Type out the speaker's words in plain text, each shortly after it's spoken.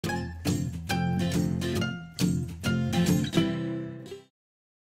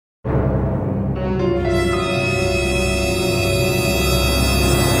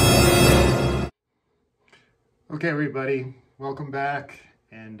Okay, everybody, welcome back.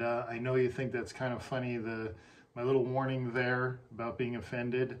 And I know you think that's kind of funny, my little warning there about being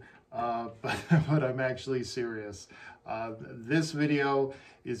offended, but I'm actually serious. This video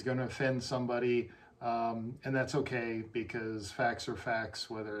is going to offend somebody, and that's okay, because facts are facts,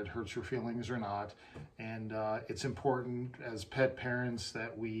 whether it hurts your feelings or not. And it's important as pet parents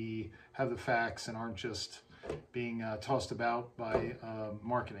that we have the facts and aren't just being tossed about by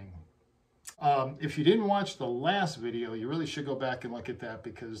marketing. If you didn't watch the last video, you really should go back and look at that,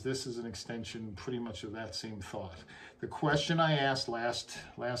 because this is an extension pretty much of that same thought. The question I asked last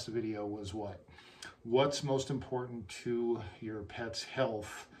video was what's most important to your pet's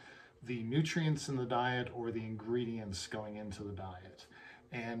health, the nutrients in the diet or the ingredients going into the diet?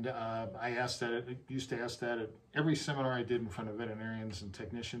 And I used to ask that at every seminar I did in front of veterinarians and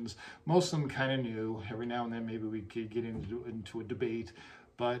technicians. Most of them kind of knew. Every now and then maybe we could get into a debate.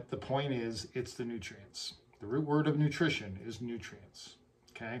 But the point is, it's the nutrients. The root word of nutrition is nutrients,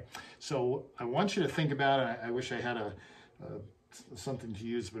 okay? So I want you to think about it. I wish I had something to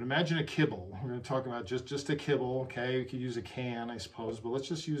use, but imagine a kibble. We're going to talk about just a kibble, okay? You could use a can, I suppose, but let's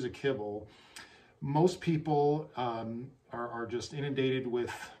just use a kibble. Most people are just inundated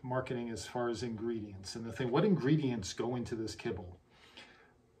with marketing as far as ingredients. And the thing, what ingredients go into this kibble?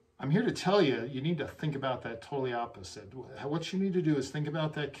 I'm here to tell you, you need to think about that totally opposite. What you need to do is think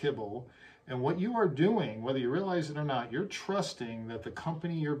about that kibble, and what you are doing, whether you realize it or not, you're trusting that the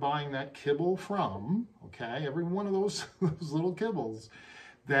company you're buying that kibble from, okay, every one of those little kibbles,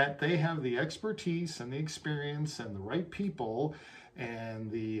 that they have the expertise and the experience and the right people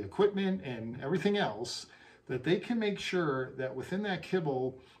and the equipment and everything else, that they can make sure that within that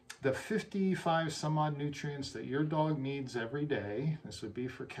kibble, the 55 some odd nutrients that your dog needs every day, this would be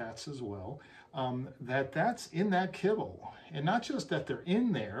for cats as well, that's in that kibble. And not just that they're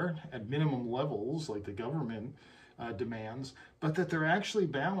in there at minimum levels like the government demands, but that they're actually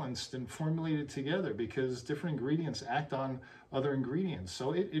balanced and formulated together, because different ingredients act on other ingredients.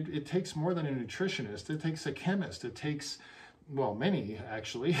 So it takes more than a nutritionist. It takes a chemist. It takes, well, many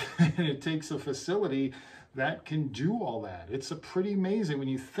actually, and it takes a facility that can do all that. It's a pretty amazing when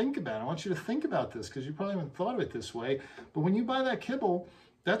you think about it. I want you to think about this, because you probably haven't thought of it this way. But when you buy that kibble,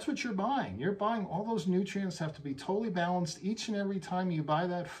 that's what you're buying. You're buying all those nutrients have to be totally balanced each and every time you buy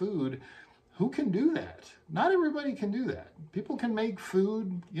that food. Who can do that? Not everybody can do that. People can make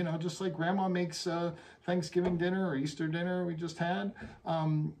food, you know, just like grandma makes Thanksgiving dinner or Easter dinner we just had.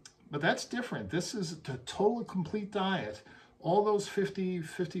 But that's different. This is a total complete diet. All those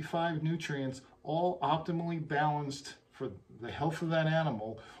 55 nutrients, all optimally balanced for the health of that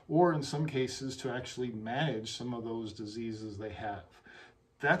animal, or in some cases to actually manage some of those diseases they have.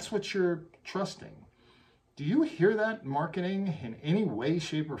 That's what you're trusting. Do you hear that marketing in any way,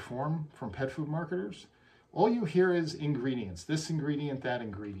 shape, or form from pet food marketers? All you hear is ingredients, this ingredient, that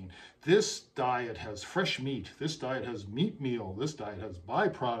ingredient. This diet has fresh meat. This diet has meat meal. This diet has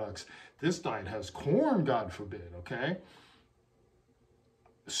byproducts. This diet has corn, God forbid, okay?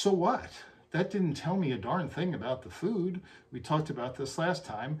 So what? That didn't tell me a darn thing about the food. We talked about this last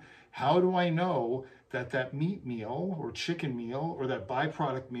time. How do I know that that meat meal or chicken meal or that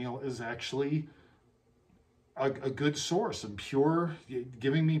byproduct meal is actually a good source and pure,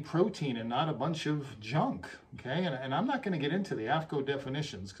 giving me protein and not a bunch of junk, okay? And I'm not going to get into the AAFCO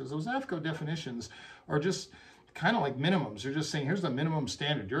definitions, because those AAFCO definitions are just kind of like minimums. They're just saying, here's the minimum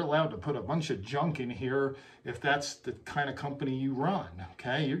standard. You're allowed to put a bunch of junk in here if that's the kind of company you run,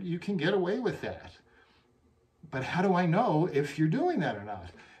 okay? You can get away with that. But how do I know if you're doing that or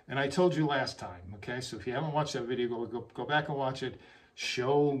not? And I told you last time, okay? So if you haven't watched that video, go back and watch it.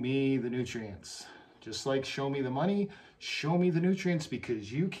 Show me the nutrients. Just like show me the money, show me the nutrients,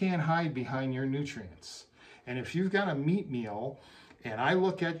 because you can't hide behind your nutrients. And if you've got a meat meal, and I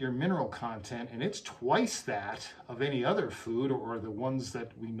look at your mineral content, and it's twice that of any other food, or the ones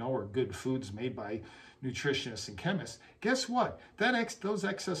that we know are good foods made by nutritionists and chemists, guess what? Those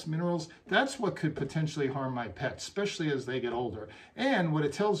excess minerals, that's what could potentially harm my pets, especially as they get older. And what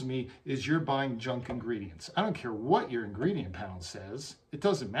it tells me is you're buying junk ingredients. I don't care what your ingredient panel says. It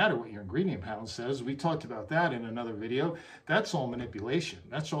doesn't matter what your ingredient panel says. We talked about that in another video. That's all manipulation.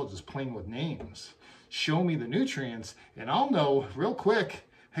 That's all just playing with names. Show me the nutrients, and I'll know real quick,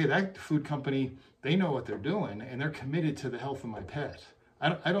 hey, that food company, they know what they're doing, and they're committed to the health of my pet.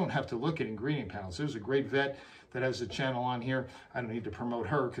 I don't have to look at ingredient panels. There's a great vet that has a channel on here. I don't need to promote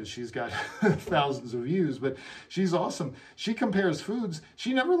her because she's got thousands of views, but she's awesome. She compares foods.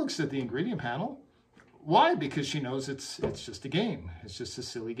 She never looks at the ingredient panel. Why? Because she knows it's just a game. It's just a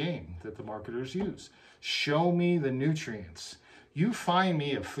silly game that the marketers use. Show me the nutrients. You find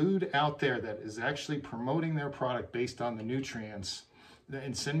me a food out there that is actually promoting their product based on the nutrients,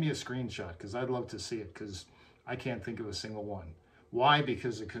 and send me a screenshot, because I'd love to see it, because I can't think of a single one. Why?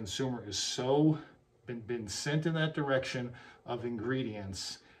 Because the consumer is so been sent in that direction of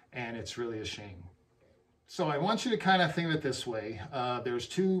ingredients, and it's really a shame. So I want you to kind of think of it this way. There's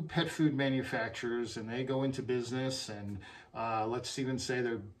two pet food manufacturers, and they go into business, and let's even say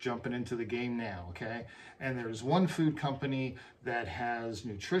they're jumping into the game now, okay? And there's one food company that has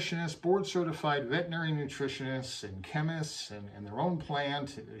nutritionists, board-certified veterinary nutritionists and chemists and their own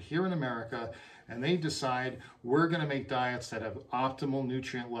plant here in America, and they decide we're going to make diets that have optimal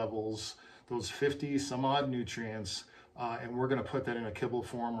nutrient levels, those 50 some odd nutrients, and we're going to put that in a kibble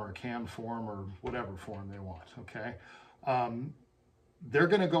form or a canned form or whatever form they want, okay? They're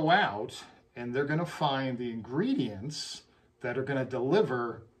going to go out and they're going to find the ingredients that are going to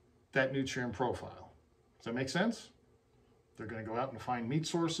deliver that nutrient profile. Does that make sense? They're going to go out and find meat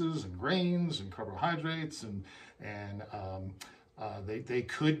sources and grains and carbohydrates, and they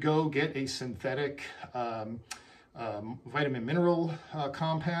could go get a synthetic vitamin mineral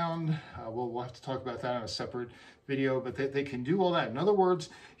compound. We'll have to talk about that in a separate video, but they can do all that. In other words,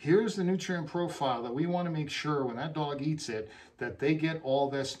 here's the nutrient profile that we want to make sure when that dog eats it that they get all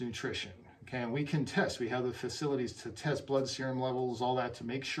this nutrition. Okay, and we can test. We have the facilities to test blood serum levels, all that, to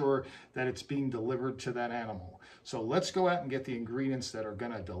make sure that it's being delivered to that animal. So let's go out and get the ingredients that are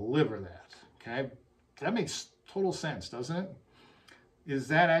going to deliver that. Okay, that makes total sense, doesn't it? Is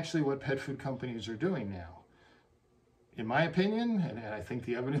that actually what pet food companies are doing now? In my opinion, and I think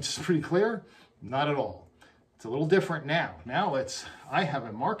the evidence is pretty clear, not at all. It's a little different now. Now I have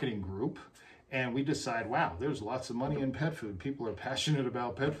a marketing group, and we decide, wow, there's lots of money in pet food. People are passionate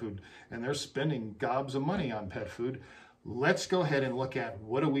about pet food, and they're spending gobs of money on pet food. Let's go ahead and look at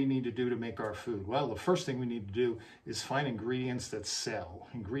what do we need to do to make our food. Well, the first thing we need to do is find ingredients that sell,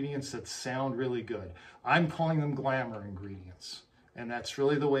 ingredients that sound really good. I'm calling them glamour ingredients. And that's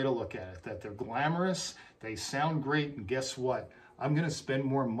really the way to look at it, that they're glamorous, they sound great, and guess what? I'm going to spend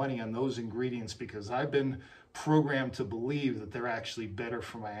more money on those ingredients because I've been programmed to believe that they're actually better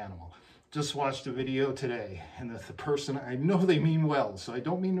for my animal. Just watched a video today, and the person, I know they mean well, so I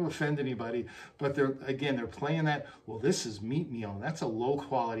don't mean to offend anybody, but they're playing that, well, this is meat meal, and that's a low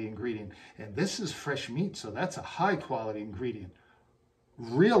quality ingredient, and this is fresh meat, so that's a high quality ingredient.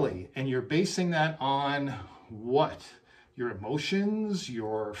 Really? And you're basing that on what? Your emotions,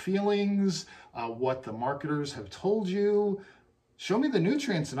 your feelings, what the marketers have told you. Show me the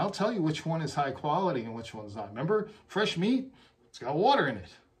nutrients and I'll tell you which one is high quality and which one's not. Remember, fresh meat, it's got water in it.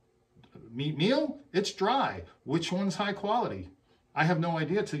 Meat meal, it's dry. Which one's high quality? I have no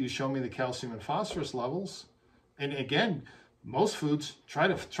idea till you show me the calcium and phosphorus levels. And again, most foods try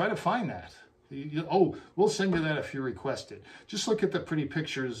to find that. Oh, we'll send you that if you request it. Just look at the pretty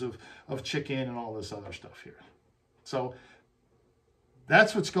pictures of chicken and all this other stuff here. So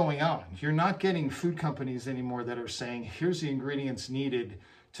that's what's going on. You're not getting food companies anymore that are saying, here's the ingredients needed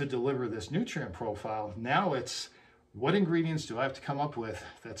to deliver this nutrient profile. Now it's, what ingredients do I have to come up with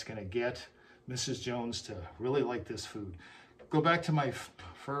that's going to get Mrs. Jones to really like this food? Go back to my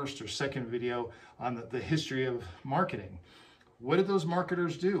first or second video on the history of marketing. What did those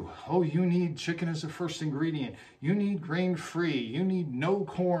marketers do? Oh, you need chicken as a first ingredient. You need grain-free. You need no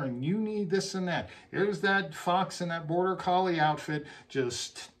corn. You need this and that. Here's that fox in that border collie outfit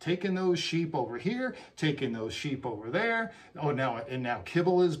just taking those sheep over here, taking those sheep over there. Oh, now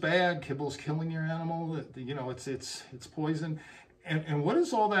kibble is bad. Kibble's killing your animal. You know, it's poison. And what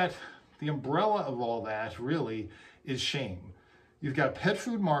is all that? The umbrella of all that really is shame. You've got pet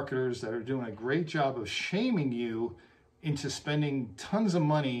food marketers that are doing a great job of shaming you into spending tons of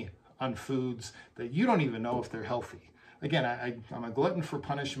money on foods that you don't even know if they're healthy. Again, I'm a glutton for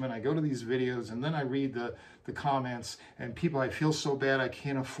punishment. I go to these videos and then I read the comments, and people, I feel so bad, I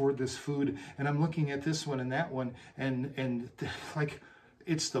can't afford this food, and I'm looking at this one and that one, and like,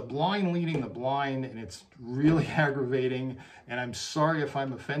 it's the blind leading the blind, and it's really aggravating, and I'm sorry if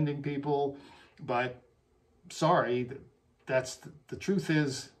I'm offending people, but sorry, that's the truth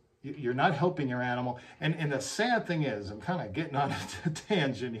is, you're not helping your animal. And the sad thing is, I'm kind of getting on a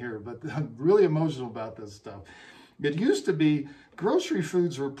tangent here, but I'm really emotional about this stuff. It used to be grocery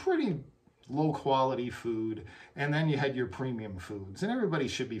foods were pretty low quality food, and then you had your premium foods, and everybody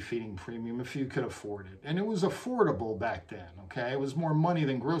should be feeding premium if you could afford it. And it was affordable back then, okay? It was more money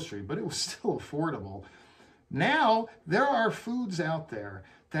than grocery, but it was still affordable. Now, there are foods out there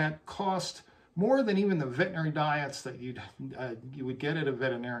that cost more than even the veterinary diets that you would get at a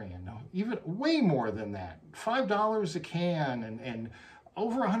veterinarian, even way more than that. $5 a can, and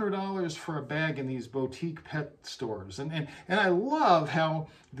over $100 for a bag in these boutique pet stores. And I love how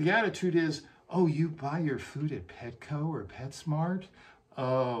the attitude is, oh, you buy your food at Petco or PetSmart?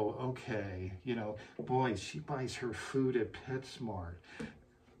 Oh, okay. You know, boy, she buys her food at PetSmart.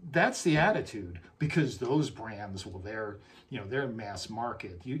 That's the attitude, because those brands, well, they're mass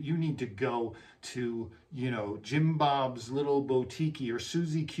market. You need to go to, Jim Bob's little boutique or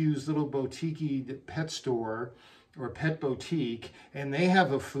Susie Q's little boutique pet store or pet boutique, and they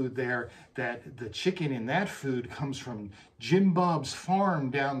have a food there that the chicken in that food comes from Jim Bob's farm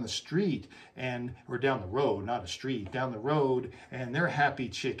down the street, or down the road, not a street, down the road, and they're happy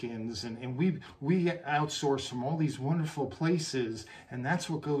chickens, and we outsource from all these wonderful places, and that's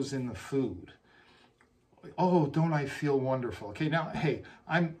what goes in the food. Oh, don't I feel wonderful? Okay, now, hey,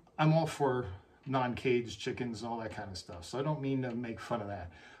 I'm all for non-caged chickens and all that kind of stuff, so I don't mean to make fun of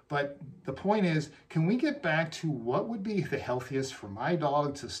that. But the point is, can we get back to what would be the healthiest for my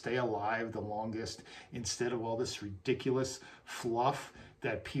dog to stay alive the longest, instead of all this ridiculous fluff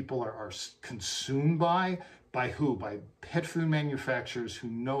that people are consumed by? By who? By pet food manufacturers who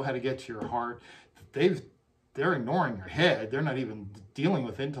know how to get to your heart. They're ignoring your head. They're not even dealing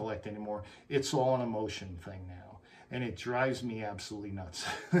with intellect anymore. It's all an emotion thing now. And it drives me absolutely nuts.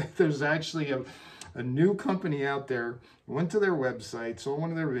 There's actually a new company out there. Went to their website, saw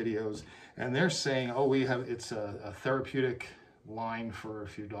one of their videos, and they're saying, oh, it's a therapeutic line for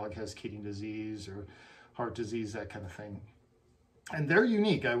if your dog has kidney disease or heart disease, that kind of thing. And they're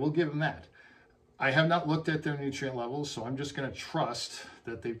unique, I will give them that. I have not looked at their nutrient levels, so I'm just going to trust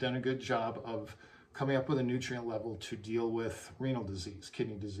that they've done a good job of coming up with a nutrient level to deal with renal disease,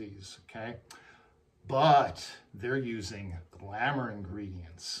 kidney disease, okay? But they're using Glamour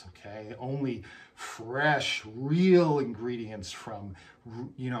Ingredients, okay? Only fresh, real ingredients from,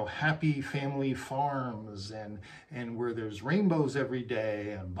 happy family farms, and where there's rainbows every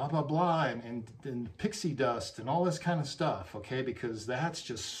day, and blah, blah, blah, and pixie dust and all this kind of stuff, okay? Because that's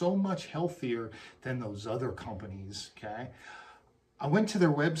just so much healthier than those other companies, okay? I went to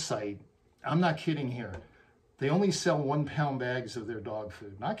their website. I'm not kidding here. They only sell 1 pound bags of their dog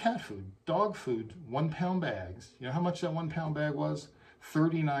food, not cat food, dog food, 1 pound bags. You know how much that 1 pound bag was?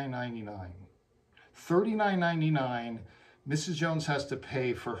 $39.99. $39.99. Mrs. Jones has to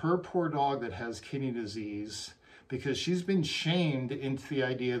pay for her poor dog that has kidney disease, because she's been shamed into the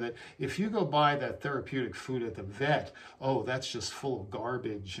idea that if you go buy that therapeutic food at the vet, oh, that's just full of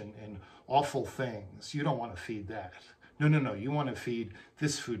garbage and awful things. You don't want to feed that. No, you want to feed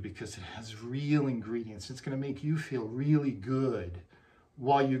this food because it has real ingredients. It's going to make you feel really good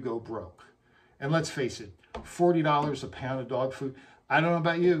while you go broke. And let's face it, $40 a pound of dog food. I don't know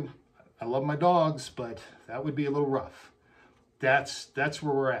about you. I love my dogs, but that would be a little rough. That's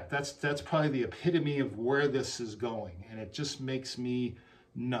where we're at. That's probably the epitome of where this is going. And it just makes me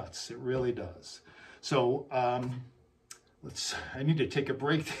nuts. It really does. So I need to take a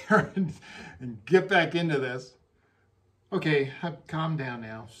break there and get back into this. Okay, I've calmed down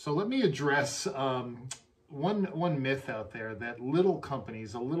now. So let me address one myth out there, that little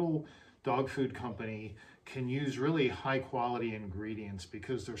companies, a little dog food company, can use really high quality ingredients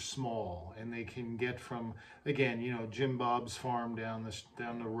because they're small, and they can get from, again, Jim Bob's farm down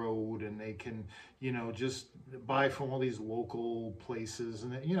the road, and they can, just buy from all these local places,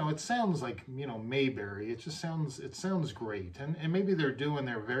 and it sounds like, Mayberry. It sounds great, and maybe they're doing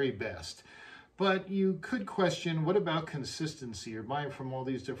their very best. But you could question, what about consistency? You're buying from all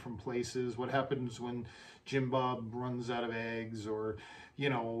these different places. What happens when Jim Bob runs out of eggs, or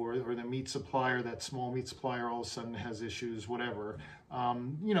the meat supplier, that small meat supplier, all of a sudden has issues, whatever.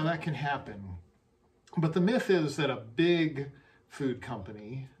 That can happen. But the myth is that a big food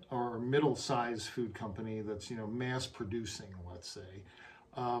company, or middle-sized food company that's, mass producing, let's say,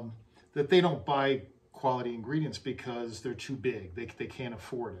 that they don't buy quality ingredients because they're too big. They can't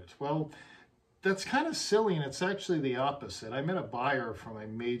afford it. Well, that's kind of silly, and it's actually the opposite. I met a buyer from a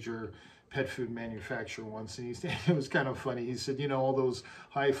major pet food manufacturer once, and it was kind of funny. He said, all those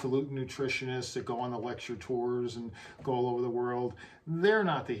highfalutin nutritionists that go on the lecture tours and go all over the world, they're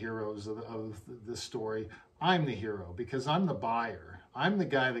not the heroes of the story. I'm the hero, because I'm the buyer. I'm the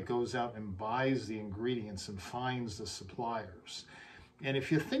guy that goes out and buys the ingredients and finds the suppliers. And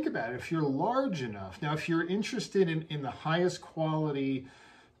if you think about it, if you're large enough, now if you're interested in the highest quality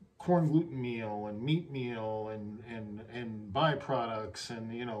corn gluten meal and meat meal and byproducts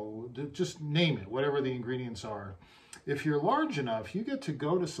and just name it, whatever the ingredients are. If you're large enough, you get to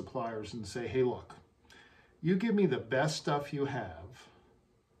go to suppliers and say, hey, look, you give me the best stuff you have,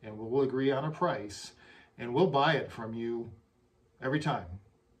 and we'll agree on a price, and we'll buy it from you every time.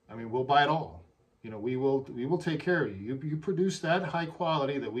 I mean, we'll buy it all. we will take care of you. You produce that high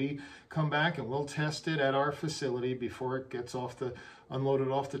quality that we come back and we'll test it at our facility before it gets unloaded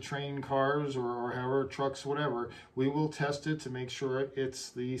off the train cars or however trucks, whatever. We will test it to make sure it's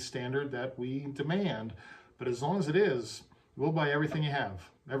the standard that we demand. But as long as it is, we'll buy everything you have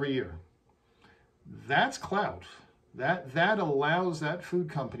every year. That's clout. That allows that food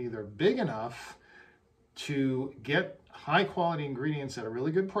company, they're big enough to get high quality ingredients at a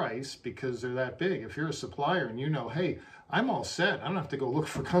really good price because they're that big. If you're a supplier and hey, I'm all set, I don't have to go look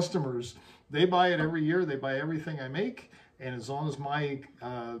for customers. They buy it every year, they buy everything I make, and as long as my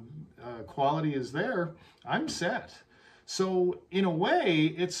quality is there, I'm set. So in a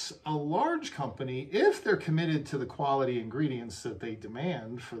way, it's a large company, if they're committed to the quality ingredients that they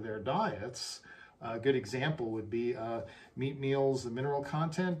demand for their diets. A good example would be meat meals, the mineral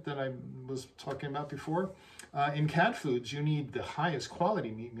content that I was talking about before. In cat foods, you need the highest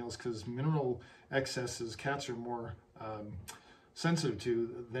quality meat meals because mineral excesses cats are more sensitive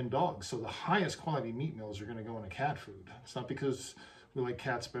to than dogs. So the highest quality meat meals are going to go in a cat food. It's not because we like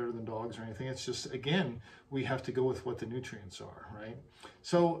cats better than dogs or anything. It's just, again, we have to go with what the nutrients are, right?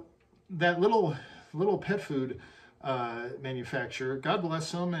 So that little pet food manufacturer, God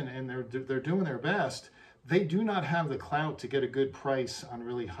bless them, and they're doing their best. They do not have the clout to get a good price on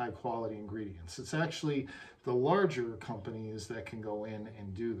really high quality ingredients. It's actually the larger companies that can go in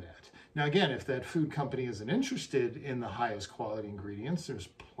and do that. Now again, if that food company isn't interested in the highest quality ingredients, there's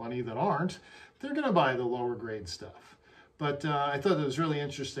plenty that aren't, they're going to buy the lower grade stuff. But I thought that was really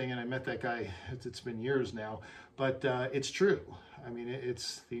interesting, and I met that guy, it's been years now, but it's true. I mean,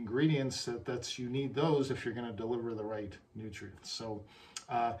 it's the ingredients that's you need those if you're going to deliver the right nutrients. So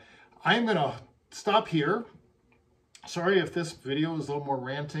I'm going to stop here. Sorry if this video was a little more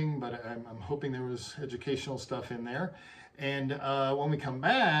ranting, but I'm hoping there was educational stuff in there. And when we come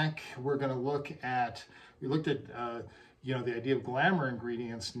back, we're going to look at, we looked at, the idea of Glamour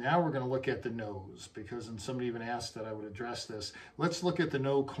Ingredients. Now we're going to look at the no's, because somebody even asked that I would address this. Let's look at the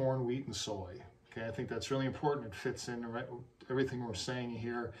no corn, wheat, and soy. Okay, I think that's really important. It fits in everything we're saying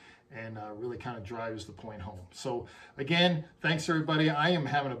here and really kind of drives the point home. So again, thanks everybody. I am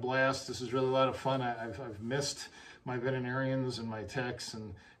having a blast. This is really a lot of fun. I've missed my veterinarians and my techs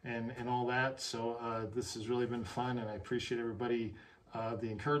and all that. So this has really been fun, and I appreciate everybody, the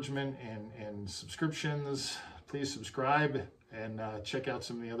encouragement and subscriptions. Please subscribe and check out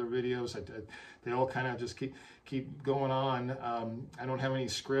some of the other videos. They all kind of just keep going on. I don't have any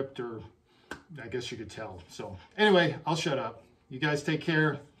script, or I guess you could tell. So anyway, I'll shut up. You guys take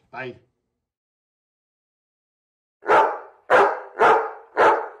care. Bye.